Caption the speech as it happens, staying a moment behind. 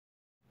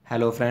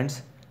Hello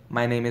friends,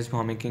 my name is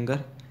Bhomik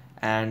Kinger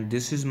and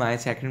this is my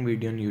second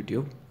video on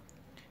YouTube.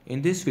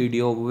 In this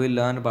video we will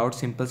learn about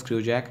simple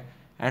screw jack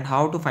and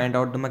how to find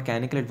out the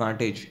mechanical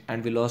advantage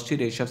and velocity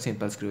ratio of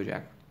simple screw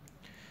jack.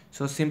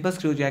 So simple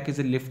screw jack is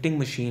a lifting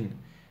machine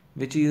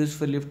which is used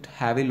for lift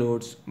heavy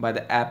loads by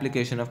the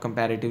application of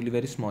comparatively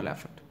very small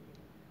effort.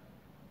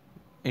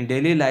 In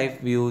daily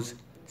life we use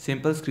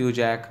simple screw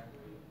jack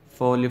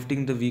for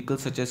lifting the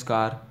vehicles such as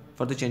car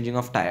for the changing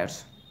of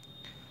tires.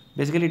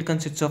 Basically, it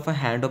consists of a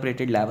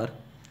hand-operated lever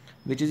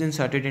which is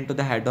inserted into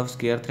the head of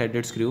square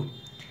threaded screw,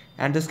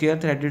 and the square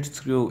threaded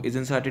screw is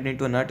inserted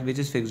into a nut which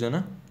is fixed on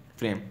a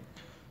frame.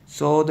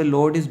 So the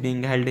load is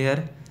being held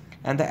here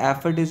and the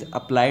effort is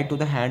applied to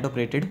the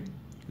hand-operated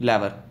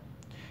lever.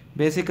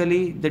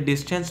 Basically, the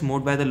distance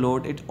moved by the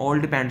load, it all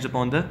depends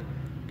upon the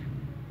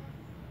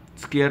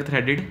square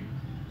threaded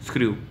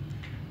screw.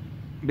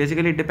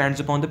 Basically, it depends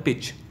upon the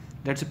pitch.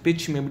 That's a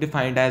pitch may be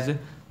defined as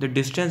the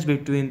distance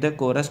between the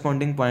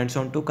corresponding points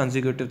on two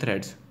consecutive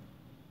threads.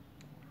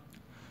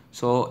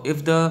 So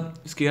if the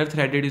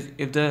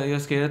your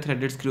square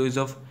threaded screw is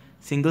of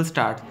single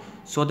start,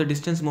 so the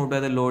distance moved by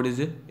the load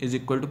is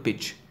equal to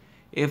pitch.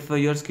 If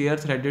your square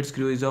threaded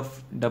screw is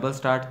of double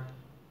start,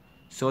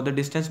 so the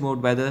distance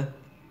moved by the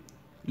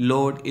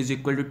load is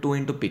equal to 2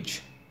 into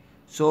pitch.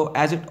 So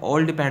as it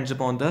all depends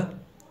upon the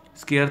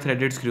square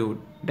threaded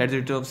screw, that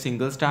it is of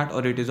single start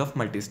or it is of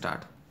multi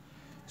start.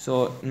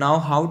 So now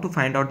how to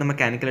find out the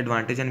mechanical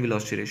advantage and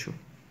velocity ratio.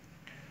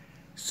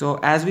 So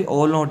as we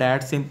all know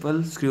that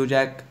simple screw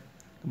jack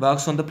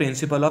works on the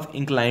principle of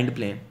inclined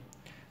plane,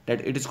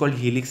 that it is called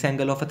helix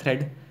angle of a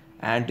thread,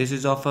 and this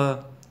is of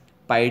a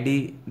pi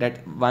d,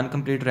 that one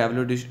complete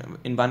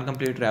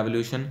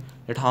revolution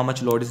that how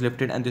much load is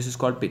lifted, and this is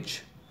called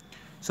pitch.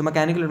 So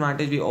mechanical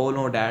advantage, we all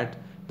know that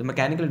the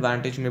mechanical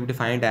advantage may be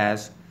defined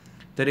as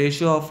the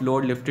ratio of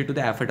load lifted to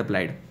the effort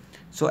applied.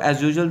 So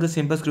as usual, the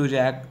simple screw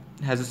jack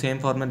has the same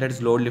formula, that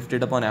is load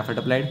lifted upon effort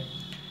applied,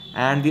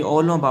 and we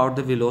all know about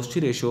the velocity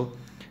ratio.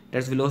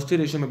 That's velocity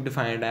ratio may be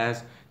defined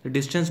as the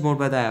distance moved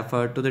by the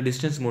effort to the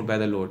distance moved by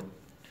the load.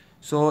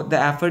 So the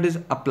effort is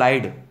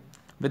applied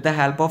with the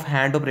help of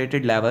hand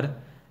operated lever,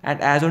 and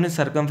as on its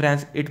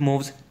circumference it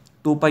moves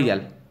 2 pi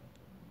L,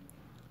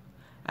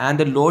 and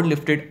the load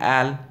lifted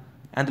L,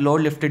 and the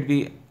load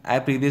lifted I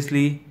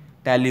previously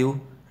tell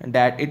you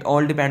that it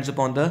all depends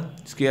upon the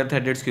square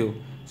threaded screw.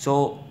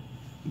 So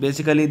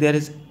basically there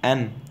is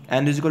n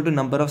is equal to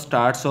number of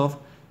starts of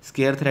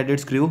square threaded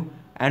screw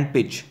and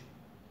pitch.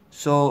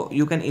 So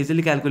you can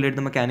easily calculate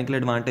the mechanical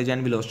advantage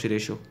and velocity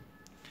ratio.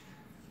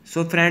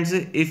 So friends,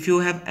 if you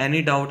have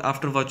any doubt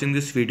after watching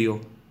this video,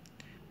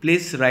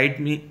 please write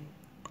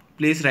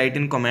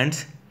in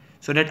comments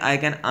so that I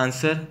can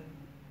answer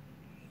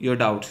your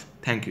doubts.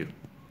 Thank you.